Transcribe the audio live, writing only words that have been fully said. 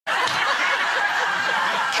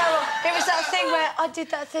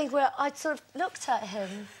that thing where I sort of looked at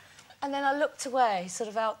him and then I looked away, sort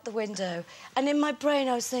of out the window, and in my brain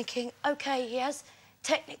I was thinking, OK, he has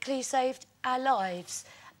technically saved our lives,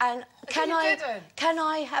 and can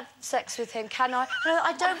I have sex with him? Can I? No,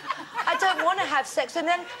 I don't want to have sex with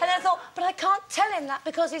him. And then I thought, but I can't tell him that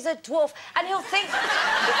because he's a dwarf, and he'll think...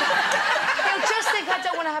 he'll just think I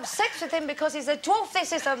don't want to have sex with him because he's a dwarf.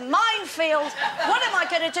 This is a minefield. What am I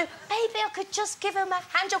going to do? Maybe I could just give him a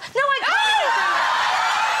handjob. No, I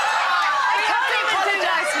can't even do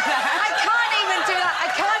that. I can't even do that. I can't even do that. I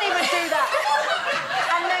can't even do that.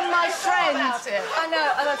 And then my friend... I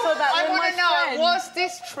know, and I thought that. I want to know, was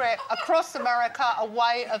this trip across America a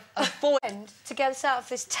way of avoiding... To get us out of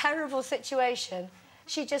this terrible situation,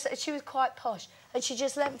 she was quite posh, and she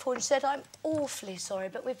just leant forward and said, I'm awfully sorry,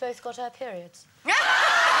 but we've both got our periods. We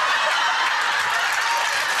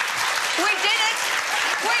didn't!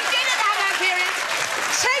 We didn't have our periods!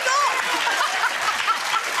 Take off!